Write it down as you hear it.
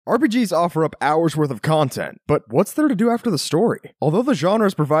RPGs offer up hours worth of content, but what's there to do after the story? Although the genre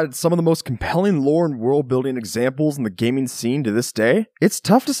has provided some of the most compelling lore and world building examples in the gaming scene to this day, it's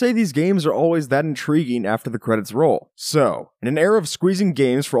tough to say these games are always that intriguing after the credits roll. So, in an era of squeezing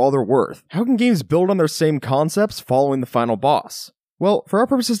games for all they're worth, how can games build on their same concepts following the final boss? Well, for our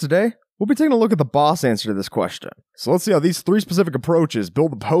purposes today, we'll be taking a look at the boss answer to this question. So let's see how these three specific approaches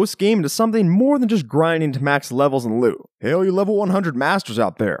build the post-game into something more than just grinding to max levels and loot. Hail you level 100 masters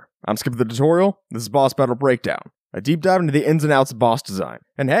out there. I'm skipping the tutorial. This is Boss Battle Breakdown, a deep dive into the ins and outs of boss design.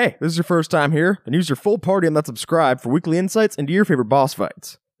 And hey, this is your first time here, then use your full party and let's subscribe for weekly insights into your favorite boss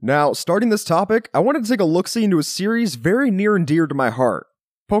fights. Now, starting this topic, I wanted to take a look-see into a series very near and dear to my heart,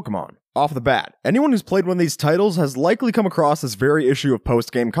 Pokemon. Off the bat, anyone who's played one of these titles has likely come across this very issue of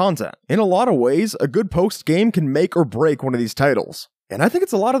post-game content. In a lot of ways, a good post-game can make or break one of these titles. And I think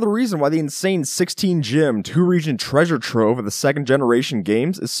it's a lot of the reason why the insane 16-gem, 2-region treasure trove of the second generation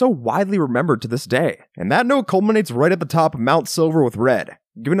games is so widely remembered to this day. And that note culminates right at the top of Mount Silver with Red,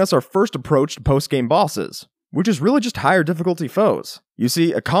 giving us our first approach to post-game bosses, which is really just higher difficulty foes. You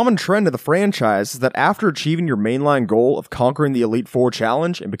see, a common trend of the franchise is that after achieving your mainline goal of conquering the Elite Four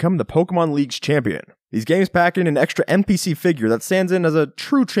challenge and becoming the Pokemon League's champion, these games pack in an extra NPC figure that stands in as a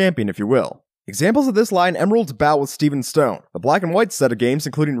true champion, if you will. Examples of this lie in Emerald's bout with Steven Stone, the Black and White set of games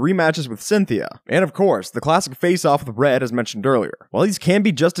including rematches with Cynthia, and of course, the classic face-off with Red as mentioned earlier. While these can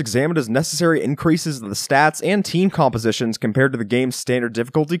be just examined as necessary increases in the stats and team compositions compared to the game's standard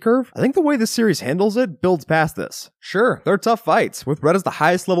difficulty curve, I think the way this series handles it builds past this. Sure, they're tough fights, with Red as the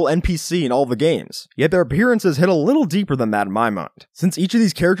highest level NPC in all the games, yet their appearances hit a little deeper than that in my mind. Since each of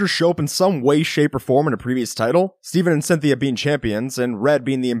these characters show up in some way, shape, or form in a previous title, Steven and Cynthia being champions, and Red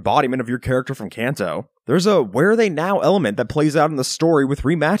being the embodiment of your character from Kanto, there's a where are they now element that plays out in the story with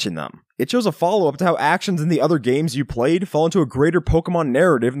rematching them. It shows a follow-up to how actions in the other games you played fall into a greater Pokemon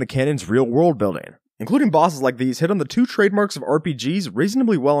narrative in the canon's real world building. Including bosses like these hit on the two trademarks of RPGs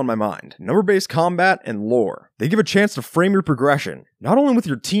reasonably well in my mind: number-based combat and lore. They give a chance to frame your progression, not only with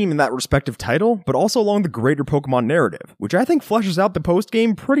your team in that respective title, but also along the greater Pokemon narrative, which I think fleshes out the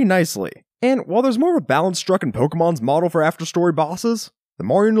post-game pretty nicely. And while there's more of a balance struck in Pokemon's model for after-story bosses, the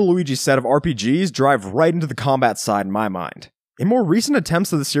Mario and Luigi set of RPGs drive right into the combat side in my mind. In more recent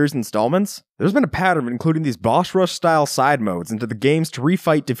attempts of the series installments, there's been a pattern of including these boss rush style side modes into the games to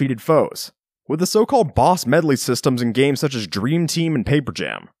refight defeated foes. With the so-called boss medley systems in games such as Dream Team and Paper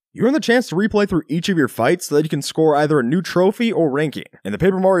Jam, you earn the chance to replay through each of your fights so that you can score either a new trophy or ranking. In the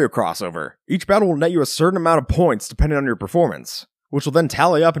Paper Mario crossover, each battle will net you a certain amount of points depending on your performance, which will then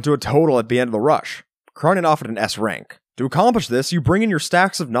tally up into a total at the end of the rush, crowning off at an S rank. To accomplish this, you bring in your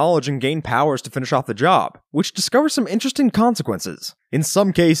stacks of knowledge and gain powers to finish off the job, which discovers some interesting consequences. In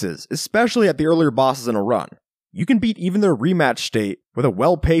some cases, especially at the earlier bosses in a run, you can beat even their rematch state with a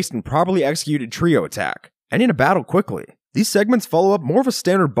well-paced and properly executed trio attack, ending a battle quickly. These segments follow up more of a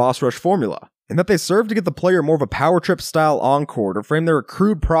standard boss rush formula, in that they serve to get the player more of a power trip style encore to frame their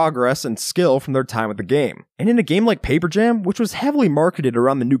accrued progress and skill from their time with the game. And in a game like Paper Jam, which was heavily marketed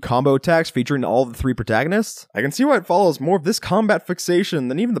around the new combo attacks featuring all the three protagonists, I can see why it follows more of this combat fixation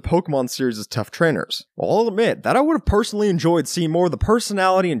than even the Pokemon series' tough trainers. While I'll admit that I would have personally enjoyed seeing more of the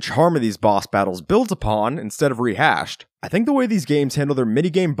personality and charm of these boss battles built upon instead of rehashed, I think the way these games handle their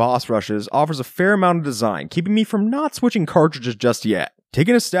minigame boss rushes offers a fair amount of design, keeping me from not switching cartridges just yet.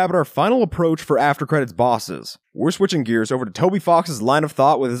 Taking a stab at our final approach for after credits bosses, we're switching gears over to Toby Fox's line of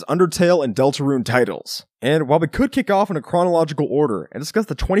thought with his Undertale and Deltarune titles. And while we could kick off in a chronological order and discuss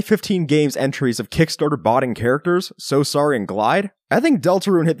the 2015 game's entries of Kickstarter botting characters, So Sorry and Glide, I think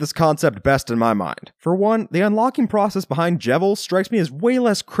Deltarune hit this concept best in my mind. For one, the unlocking process behind Jevil strikes me as way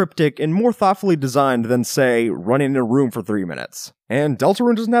less cryptic and more thoughtfully designed than, say, running in a room for 3 minutes. And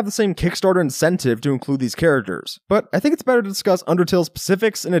Deltarune doesn't have the same Kickstarter incentive to include these characters, but I think it's better to discuss Undertale's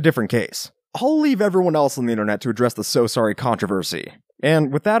specifics in a different case. I'll leave everyone else on the internet to address the So Sorry controversy.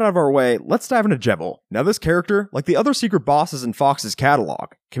 And with that out of our way, let's dive into Jevil. Now this character, like the other secret bosses in Fox's catalog,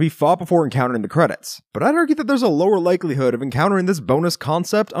 can be fought before encountering the credits. But I'd argue that there's a lower likelihood of encountering this bonus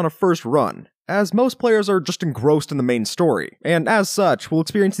concept on a first run, as most players are just engrossed in the main story, and as such, will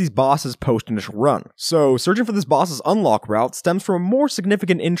experience these bosses post-initial run. So searching for this boss's unlock route stems from a more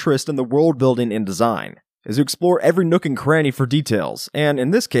significant interest in the world building and design, as you explore every nook and cranny for details, and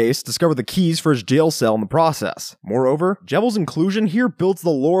in this case, discover the keys for his jail cell in the process. Moreover, Jevil's inclusion here builds the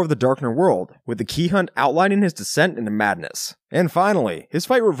lore of the Darkner world, with the key hunt outlining his descent into madness. And finally, his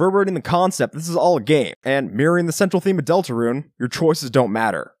fight reverberating the concept this is all a game, and mirroring the central theme of Deltarune, your choices don't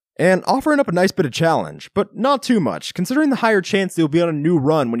matter. and offering up a nice bit of challenge, but not too much, considering the higher chance you'll be on a new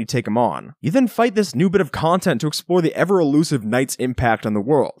run when you take them on. You then fight this new bit of content to explore the ever-elusive knight's impact on the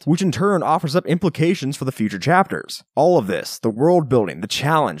world, which in turn offers up implications for the future chapters. All of this, the world building, the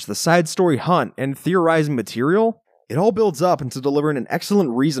challenge, the side story hunt, and theorizing material, it all builds up into delivering an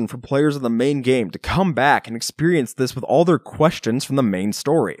excellent reason for players of the main game to come back and experience this with all their questions from the main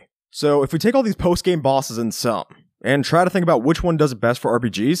story. So if we take all these post-game bosses in sum, and try to think about which one does it best for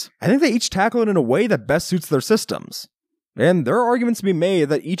RPGs, I think they each tackle it in a way that best suits their systems. And there are arguments to be made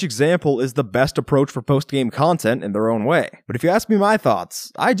that each example is the best approach for post-game content in their own way. But if you ask me my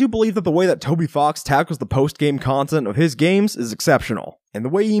thoughts, I do believe that the way that Toby Fox tackles the post-game content of his games is exceptional. And the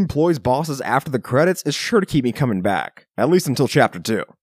way he employs bosses after the credits is sure to keep me coming back, at least until Chapter 2.